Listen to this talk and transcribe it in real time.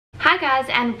guys,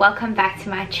 and welcome back to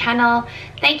my channel.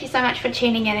 Thank you so much for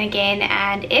tuning in again,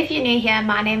 and if you're new here,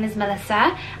 my name is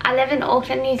Melissa. I live in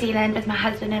Auckland, New Zealand with my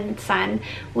husband and son.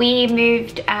 We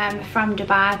moved from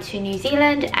Dubai to New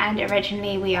Zealand, and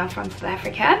originally we are from South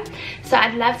Africa. So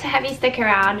I'd love to have you stick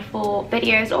around for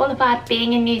videos all about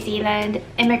being in New Zealand,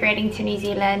 immigrating to New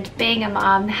Zealand, being a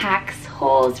mom, hacks,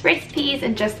 hauls, recipes,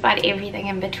 and just about everything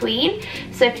in between.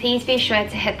 So please be sure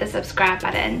to hit the subscribe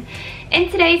button. In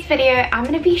today's video, I'm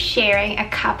going to be sharing a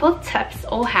couple of tips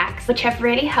or hacks which have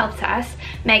really helped us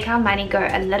make our money go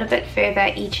a little bit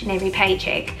further each and every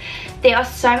paycheck. There are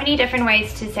so many different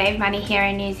ways to save money here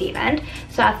in New Zealand,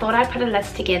 so I thought I'd put a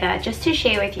list together just to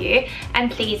share with you.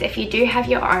 And please, if you do have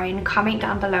your own, comment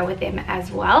down below with them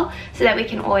as well, so that we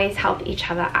can always help each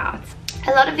other out.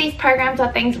 A lot of these programs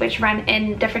are things which run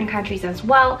in different countries as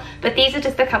well, but these are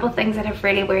just a couple of things that have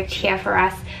really worked here for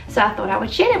us, so I thought I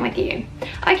would share them with you.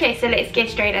 Okay, so let's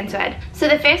get straight into it. So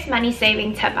the first money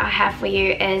saving tip I have for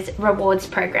you is rewards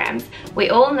programs. We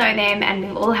all know them and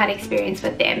we've all had experience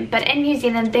with them, but in New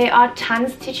Zealand there are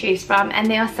tons to choose from, and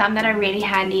there are some that are really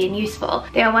handy and useful.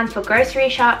 There are ones for grocery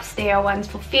shops, there are ones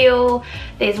for fuel,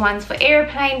 there's ones for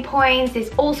airplane points, there's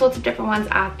all sorts of different ones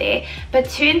out there, but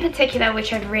two in particular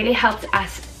which have really helped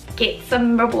us get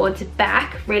some rewards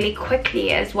back really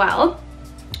quickly as well,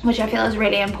 which I feel is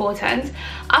really important.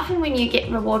 Often when you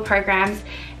get reward programs,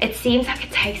 it seems like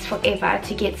it takes forever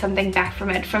to get something back from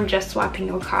it, from just swiping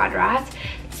your card, right?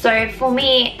 So for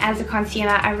me as a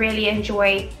consumer, I really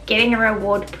enjoy getting a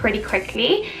reward pretty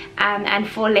quickly and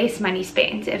for less money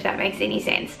spent, if that makes any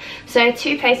sense. So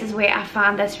two places where I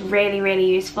found this really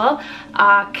useful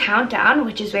are Countdown,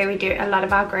 which is where we do a lot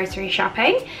of our grocery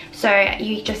shopping. So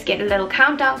you just get a little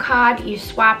Countdown card, you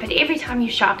swipe it every time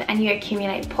you shop and you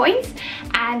accumulate points,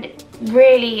 and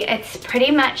really it's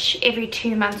pretty much every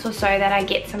 2 months or so that I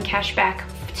get some cash back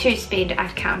to spend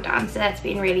at Countdown, so that's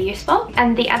been really useful.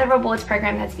 And the other rewards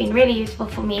program that's been really useful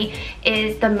for me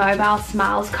is the Mobile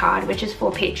Smiles card, which is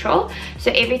for petrol.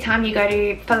 So every time you go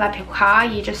to fill up your car,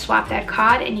 you just swipe that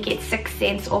card and you get 6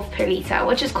 cents off per litre,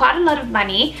 which is quite a lot of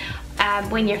money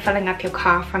when you're filling up your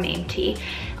car from empty.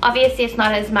 Obviously it's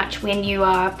not as much when you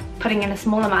are putting in a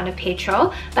small amount of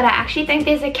petrol, but I actually think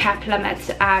there's a cap limit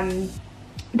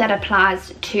that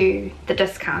applies to the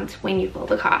discount when you fill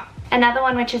the car. Another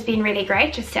one which has been really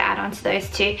great, just to add on to those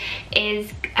two, is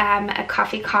a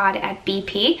coffee card at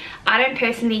BP. I don't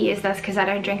personally use this because I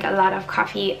don't drink a lot of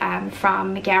coffee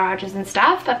from garages and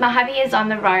stuff, but my hubby is on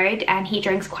the road and he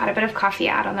drinks quite a bit of coffee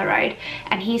out on the road,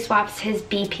 and he swipes his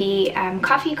BP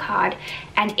coffee card,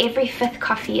 and every 5th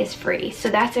coffee is free. So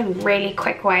that's a really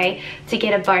quick way to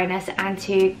get a bonus and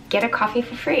to get a coffee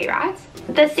for free, right?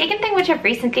 The second thing which I've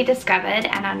recently discovered,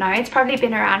 and I know it's probably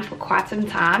been around for quite some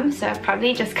time, so I've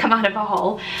probably just come out of a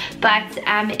hole, but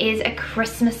is a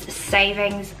Christmas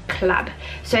savings club.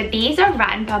 So these are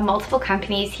run by multiple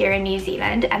companies here in New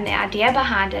Zealand, and the idea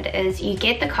behind it is you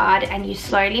get the card and you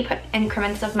slowly put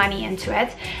increments of money into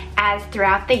it as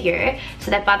throughout the year, so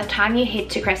that by the time you head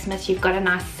to Christmas you've got a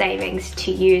nice savings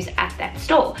to use at that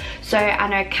store. So I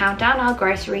know Countdown, our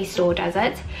grocery store, does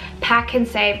it, Pack and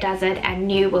Save does it, and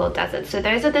New World does it. So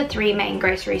those are the 3 main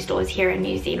grocery stores here in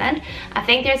New Zealand. I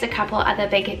think there's a couple other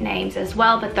big names as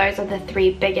well, but those are the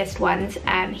 3 biggest ones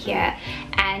here.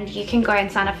 And you can go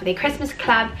and sign up for their Christmas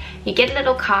club, you get a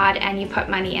little card and you put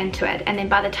money into it, and then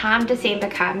by the time December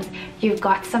comes you've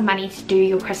got some money to do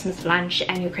your Christmas lunch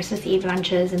and your Christmas Eve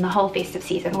lunches and the whole festive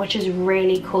season, which is a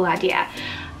really cool idea.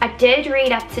 I did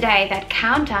read up today that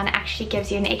Countdown actually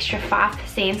gives you an extra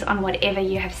 5% on whatever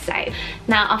you have saved.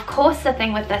 Now of course the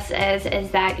thing with this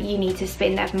is that you need to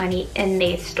spend that money in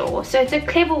their store, so it's a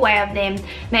clever way of them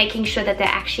making sure that they're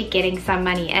actually getting some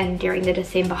money in during the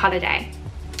December holiday.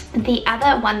 The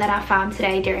other one that I found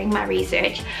today during my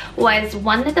research was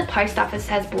one that the post office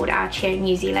has brought out here in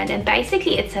New Zealand, and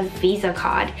basically it's a Visa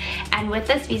card, and with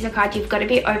this Visa card you've got to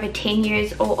be over 10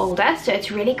 years or older, so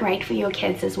it's really great for your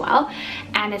kids as well,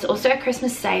 and it's also a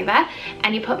Christmas saver,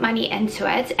 and you put money into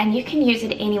it and you can use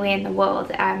it anywhere in the world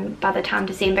by the time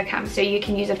December comes. So you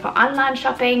can use it for online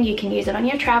shopping, you can use it on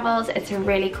your travels. It's a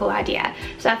really cool idea.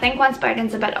 So I think once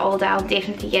Bowden's a bit older I'll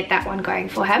definitely get that one going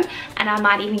for him, and I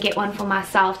might even get one for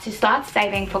myself to start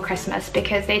saving for Christmas,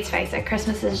 because let's face it,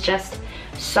 Christmas is just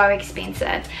so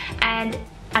expensive, and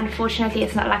unfortunately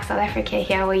it's not like South Africa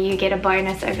here where you get a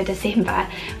bonus over December.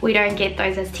 We don't get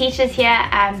those as teachers here.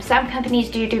 Some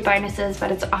companies do bonuses,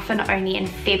 but it's often only in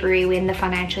February when the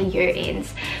financial year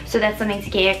ends, so that's something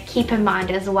to keep in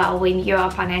mind as well when you are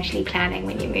financially planning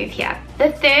when you move here.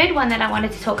 The third one that I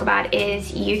wanted to talk about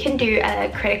is you can do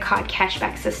a credit card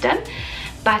cashback system.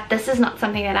 but this is not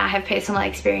something that I have personal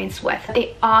experience with. There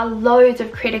are loads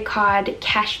of credit card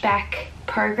cashback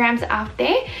programs out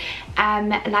there.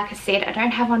 Like I said, I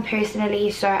don't have one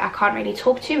personally, so I can't really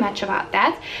talk too much about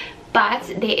that, but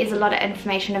there is a lot of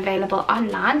information available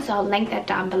online, so I'll link that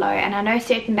down below. And I know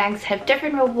certain banks have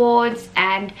different rewards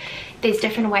and there's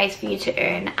different ways for you to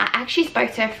earn. I actually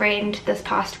spoke to a friend this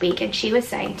past week, and she was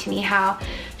saying to me how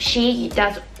she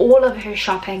does all of her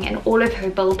shopping and all of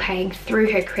her bill paying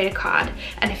through her credit card.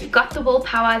 And if you've got the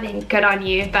willpower, then good on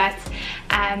you. But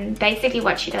basically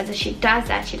what she does is she does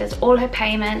all her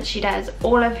payments, she does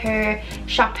all of her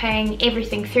shopping,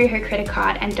 everything through her credit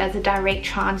card, and does a direct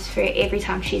transfer every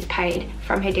time she's paid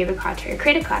from her debit card to her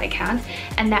credit card account.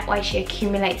 And that way she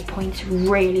accumulates points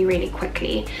really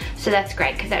quickly. So that's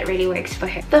great, because that really works for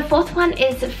her. The fourth one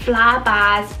is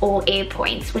Flybars or Air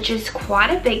Points, which is quite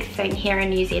a big thing here in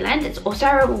New Zealand. It's also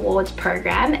a rewards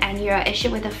program, and you're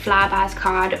issued with a Flybars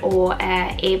card or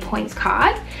a Air Points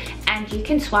card, and you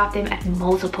can swipe them at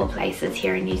multiple places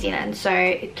here in New Zealand.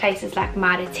 So places like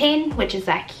Mitre 10, which is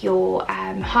like your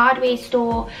hardware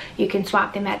store. You can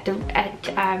swipe them at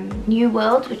New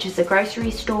World, which is a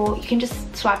grocery store. You can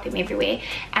just swipe them everywhere.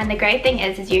 And the great thing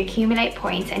is you accumulate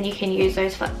points, and you can use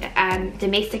those for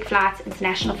domestic flights,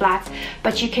 international flights,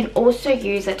 but you can also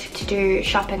use it to do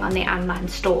shopping on their online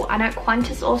store. I know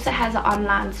Qantas also has an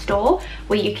online store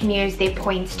where you can use their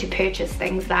points to purchase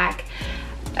things like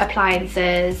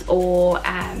appliances or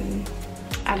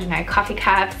I don't know, coffee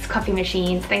cups, coffee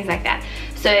machines, things like that.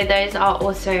 So those are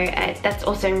also that's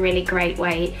also a really great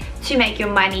way to make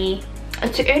your money,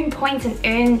 to earn points and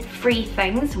earn free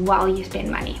things while you spend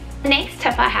money. The next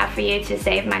tip I have for you to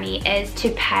save money is to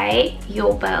pay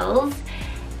your bills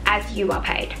as you are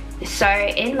paid. So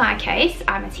in my case,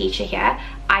 I'm a teacher here.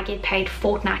 I get paid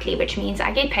fortnightly, which means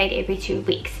I get paid every 2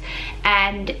 weeks.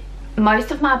 And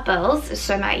most of my bills,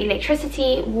 so my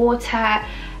electricity, water,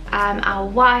 our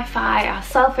Wi-Fi, our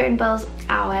cell phone bills,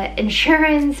 our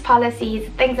insurance policies,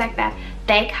 things like that,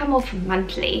 they come off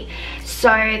monthly. So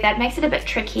that makes it a bit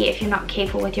tricky if you're not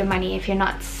careful with your money, if you're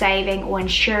not saving or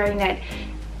ensuring that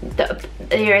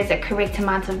there is a correct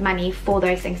amount of money for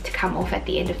those things to come off at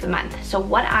the end of the month. So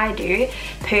what I do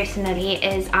personally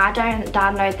is I don't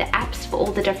download the apps for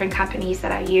all the different companies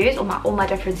that I use, or all my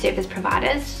different service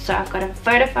providers. So I've got a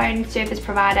Vodafone service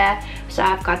provider, so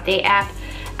I've got their app.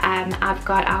 I've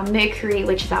got our Mercury,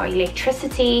 which is our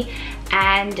electricity,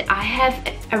 and I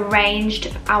have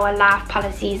arranged our life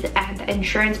policies and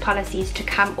insurance policies to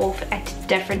come off at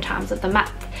different times of the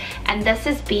month. And this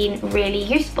has been really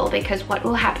useful, because what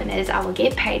will happen is I will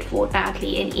get paid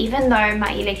fortnightly, and even though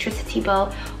my electricity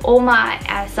bill or my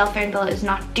cell phone bill is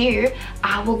not due,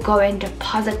 I will go and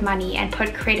deposit money and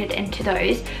put credit into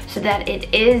those so that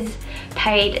it is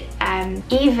paid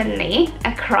evenly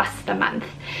across the month.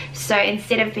 So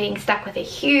instead of being stuck with a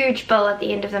huge bill at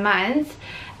the end of the month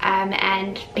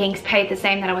and being paid the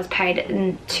same that I was paid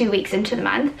in 2 weeks into the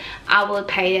month, I will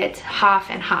pay it half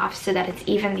and half so that it's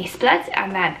evenly split,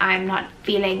 and that I'm not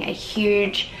feeling a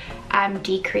huge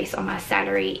decrease on my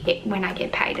salary when I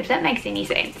get paid, if that makes any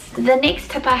sense. The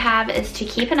next tip I have is to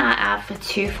keep an eye out for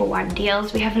 2-for-1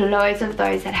 deals. We have loads of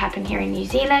those that happen here in New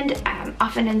Zealand.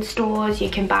 Often in stores you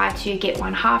can buy 2 get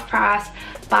 1 half price,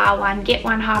 buy 1 get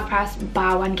 1 half price,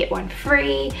 buy 1 get 1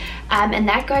 free, and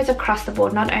that goes across the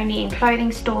board, not only in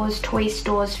clothing stores, toy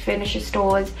stores, furniture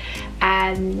stores,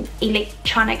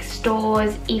 electronic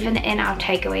stores, even in our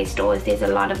takeaway stores. There's a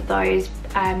lot of those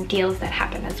deals that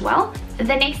happen as well.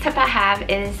 The next tip I have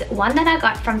is one that I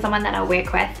got from someone that I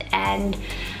work with, and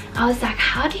I was like,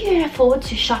 how do you afford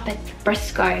to shop at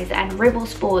Briscoes and Rebel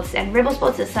Sports? And Rebel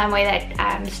Sports is somewhere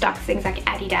that stocks things like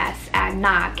Adidas and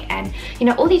Nike and, you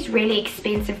know, all these really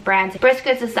expensive brands.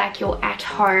 Briscoes is like your at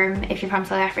home, if you're from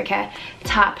South Africa,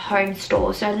 type home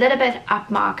store. So a little bit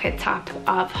upmarket type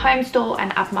of home store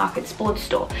and upmarket sports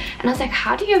store. And I was like,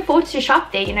 how do you afford to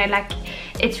shop there? You know, like,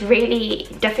 it's really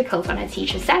difficult on a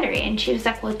teacher's salary. And she was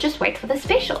like, well, just wait for the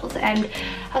specials. And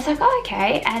I was like, oh,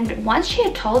 okay. And once she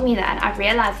had told me that, I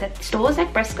realized that stores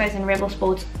like Briscoes and Rebel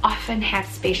Sports often have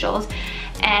specials,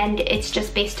 and it's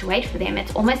just best to wait for them.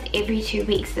 It's almost every 2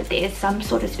 weeks that there is some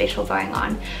sort of special going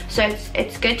on, so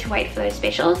it's good to wait for those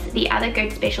specials. The other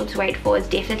good special to wait for is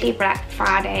definitely Black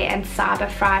Friday and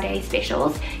Cyber Friday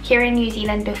specials. Here in New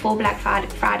Zealand, before Black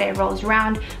Friday rolls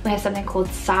around, we have something called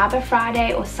Cyber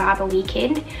Friday or Cyber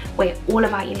Weekend, where all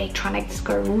of our electronics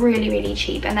go really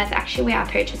cheap, and that's actually where I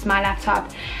purchased my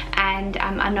laptop, and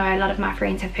I know a lot of my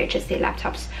friends have purchased their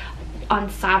laptops on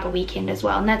Cyber Weekend as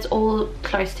well, and that's all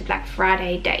close to Black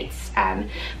Friday dates.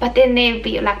 But then there'll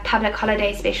be like public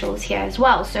holiday specials here as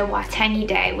well. So Waitangi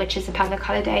Day, which is a public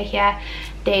holiday here,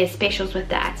 there's specials with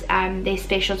that. There's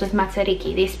specials with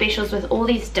Matariki. There's specials with all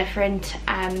these different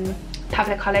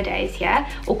public holidays here,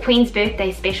 or Queen's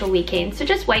birthday special weekend. So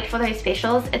just wait for those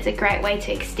specials. It's a great way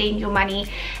to extend your money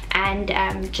and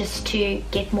just to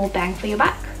get more bang for your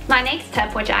buck. My next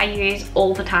tip, which I use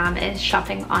all the time, is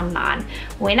shopping online.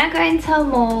 When I go into a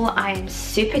mall, I am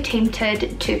super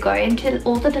tempted to go into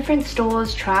all the different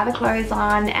stores, try the clothes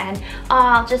on, and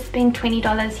I'll just spend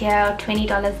 $20 here or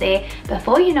 $20 there.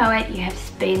 Before you know it, you have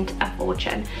spent a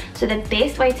fortune. So the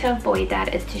best way to avoid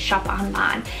that is to shop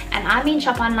online. And I mean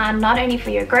shop online not only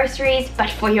for your groceries, but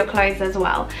for your clothes as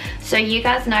well. So you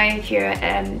guys know, if you're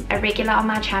a regular on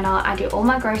my channel, I do all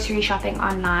my grocery shopping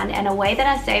online, and a way that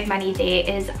I save money there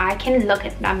is I can look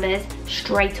at numbers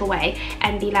straight away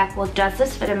and be like, well, does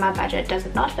this fit in my budget? Does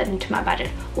it not fit into my budget?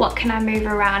 What can I move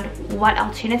around? What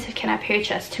alternative can I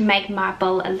purchase to make my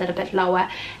bill a little bit lower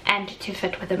and to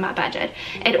fit within my budget?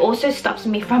 It also stops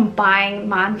me from buying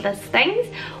mindless things.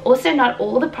 Also, not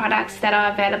all the products that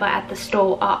are available at the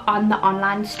store are on the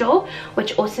online store,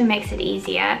 which also makes it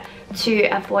easier to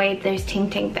avoid those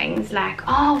tempting things like,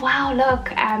 oh wow, look,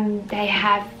 they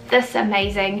have this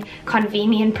amazing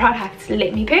convenient product,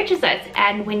 let me purchase it.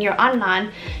 And when you're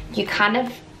online, you kind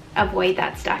of avoid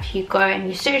that stuff. You go and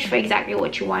you search for exactly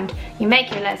what you want, you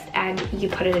make your list, and you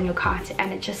put it in your cart,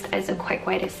 and it just is a quick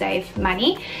way to save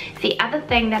money. The other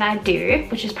thing that I do,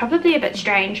 which is probably a bit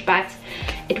strange but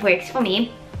it works for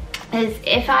me, is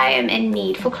if I am in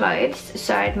need for clothes,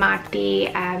 so it might be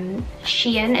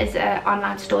Shein is an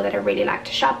online store that I really like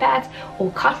to shop at, or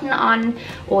Cotton On,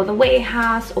 or The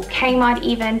Warehouse, or Kmart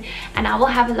even, and I will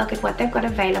have a look at what they've got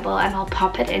available and I'll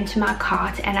pop it into my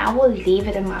cart, and I will leave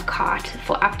it in my cart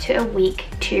for up to a week,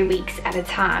 2 weeks at a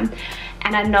time.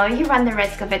 And I know you run the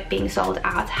risk of it being sold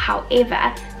out.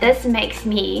 However, this makes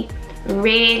me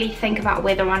really think about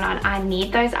whether or not I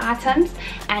need those items,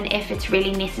 and if it's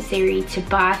really necessary to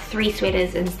buy 3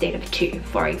 sweaters instead of 2,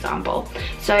 for example.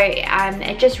 So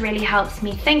it just really helps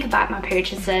me think about my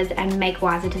purchases and make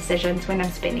wiser decisions when I'm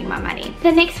spending my money.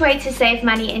 The next way to save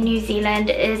money in New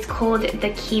Zealand is called the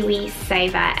Kiwi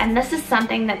Saver, and this is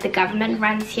something that the government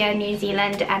runs here in New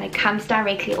Zealand, and it comes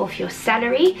directly off your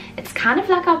salary. It's kind of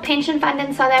like our pension fund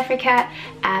in South Africa,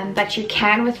 but you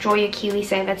can withdraw your Kiwi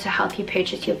Saver to help you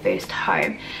purchase your first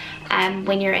home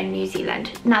when you're in New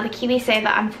Zealand. Now, the Kiwi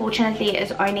Saver unfortunately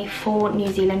is only for New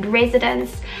Zealand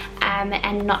residents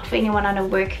and not for anyone on a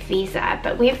work visa,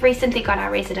 but we've recently got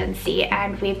our residency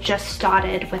and we've just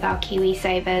started with our Kiwi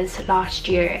Savers last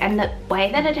year, and the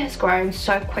way that it has grown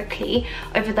so quickly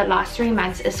over the last 3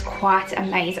 months is quite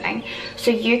amazing.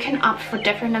 So you can opt for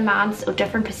different amounts or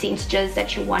different percentages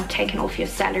that you want taken off your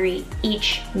salary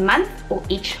each month or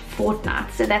each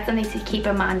fortnight. So that's something to keep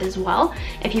in mind as well.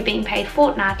 If you're being paid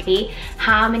fortnightly,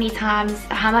 how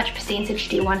much percentage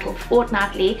do you want off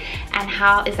fortnightly, and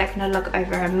how is that going to look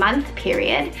over a month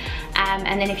period?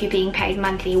 And then if you're being paid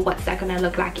monthly, what's that going to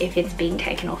look like if it's being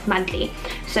taken off monthly?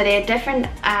 So there are different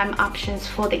options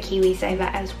for the Kiwi Saver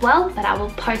as well, but I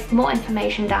will post more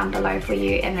information down below for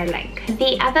you in a link.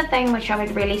 The other thing which I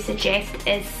would really suggest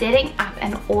is setting up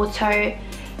an auto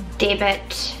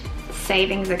debit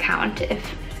savings account.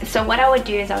 So what I would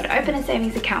do is I would open a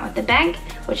savings account with the bank,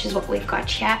 which is what we've got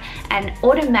here, and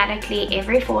automatically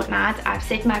every fortnight I've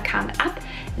set my account up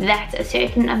that a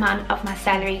certain amount of my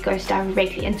salary goes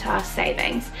directly into our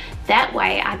savings. That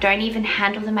way I don't even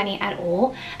handle the money at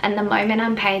all, and the moment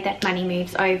I'm paid, that money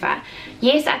moves over.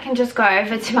 Yes, I can just go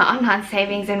over to my online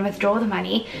savings and withdraw the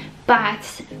money,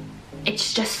 but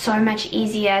it's just so much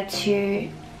easier to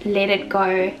let it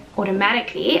go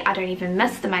automatically. I don't even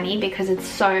miss the money because it's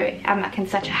so, I'm like in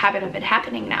such a habit of it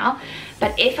happening now.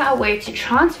 But if I were to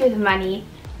transfer the money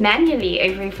manually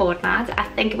every fortnight, I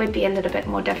think it would be a little bit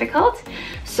more difficult.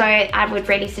 So I would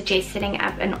really suggest setting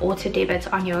up an auto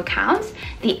debit on your account.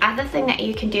 The other thing that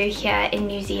you can do here in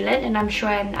New Zealand, and I'm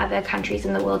sure in other countries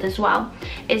in the world as well,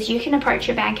 is you can approach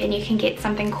your bank and you can get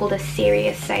something called a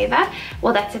Serious Saver.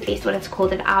 Well, that's at least what it's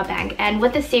called at our bank. And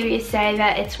with the Serious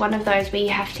Saver, it's one of those where you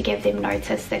have to give them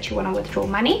notice that you want to withdraw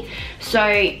money. So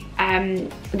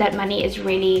that money is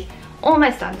really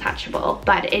almost untouchable,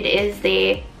 but it is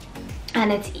there,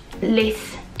 and it's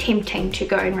less tempting to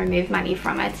go and remove money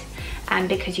from it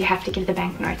because you have to give the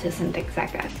bank notice and things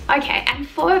like that. Okay, and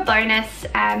for a bonus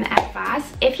advice,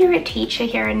 if you're a teacher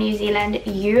here in New Zealand,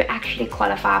 you actually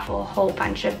qualify for a whole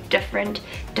bunch of different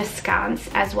discounts,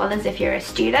 as well as if you're a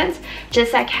student.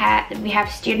 Just like we have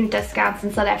student discounts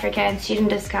in South Africa and student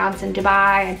discounts in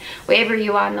Dubai, and wherever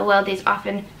you are in the world there's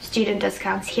often student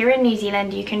discounts. Here in New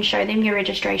Zealand you can show them your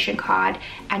registration card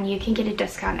and you can get a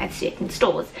discount at certain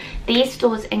stores. These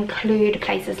stores include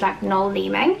places like Noel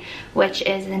Leeming, which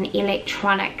is an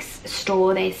electronics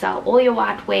store. They sell all your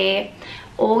whiteware,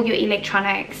 all your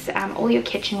electronics, all your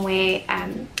kitchenware,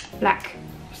 like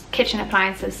kitchen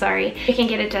appliances, sorry. You can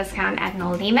get a discount at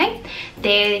Noel Leeming.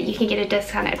 There you can get a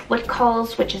discount at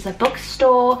Whitcoulls, which is a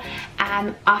bookstore.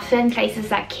 Often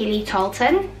places like Kelly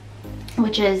Tolton,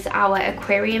 which is our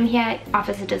aquarium here,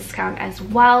 offers a discount as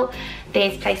well.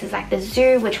 There's places like the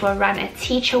zoo, which will run a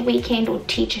teacher weekend or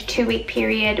teacher 2-week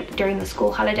period during the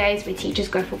school holidays where teachers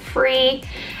go for free,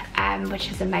 which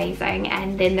is amazing,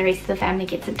 and then the rest of the family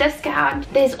gets a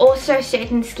discount. There's also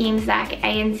certain schemes like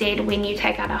ANZ. When you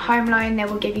take out a home loan, they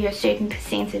will give you a certain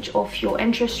percentage off your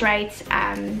interest rates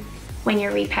when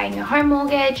you're repaying your home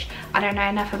mortgage. I don't know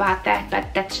enough about that,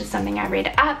 but that's just something I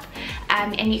read up.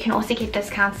 And you can also get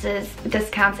discounts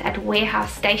at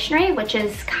Warehouse Stationery, which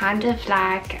is kind of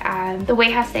like the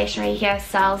Warehouse Stationery here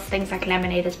sells things like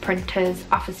laminators, printers,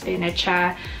 office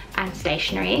furniture, and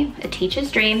stationery, a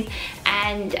teacher's dream,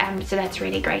 and so that's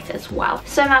really great as well.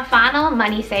 So my final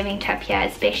money saving tip here,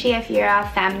 especially if you're a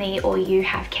family or you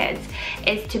have kids,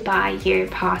 is to buy year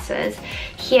passes.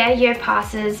 Here, year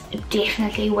passes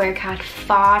definitely work out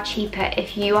far cheaper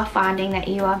if you are finding that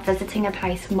you are visiting a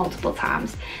place multiple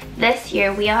times. This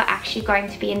year we are actually going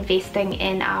to be investing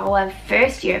in our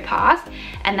first year pass,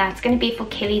 and that's going to be for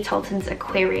Kelly Tolton's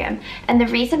aquarium. And the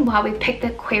reason why we picked the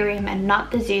aquarium and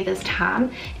not the zoo this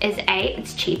time is A,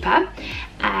 it's cheaper.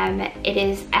 It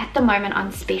is at the moment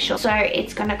on special, so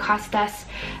it's going to cost us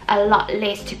a lot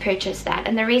less to purchase that.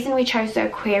 And the reason we chose the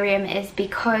aquarium is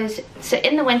because, so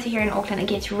in the winter here in Auckland it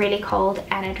gets really cold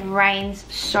and it rains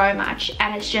so much,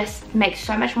 and it just makes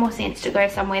so much more sense to go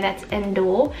somewhere that's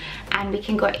indoor and we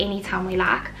can go anytime we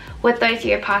like. With those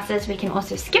year passes we can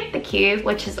also skip the queue,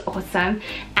 which is awesome,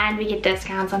 and we get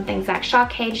discounts on things like shark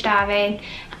cage diving,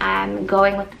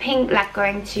 going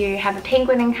to have a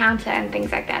penguin encounter and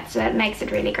things like that, so that makes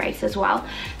it really great as well.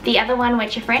 The other one,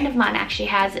 which a friend of mine actually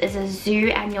has, is a zoo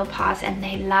annual pass, and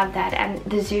they love that, and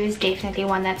the zoo is definitely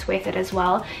one that's worth it as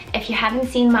well. If you haven't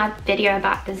seen my video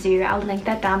about the zoo, I'll link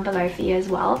that down below for you as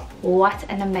well. What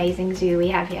an amazing zoo we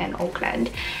have here in Auckland.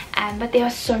 But there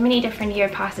are so many different year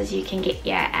passes you can get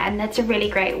here, and that's a really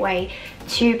great way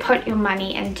to put your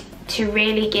money and to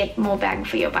really get more bang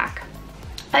for your buck.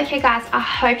 Okay guys, I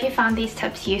hope you found these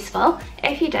tips useful.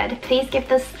 If you did, please give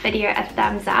this video a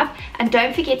thumbs up, and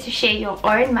don't forget to share your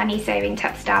own money saving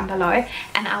tips down below,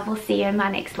 and I will see you in my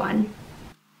next one.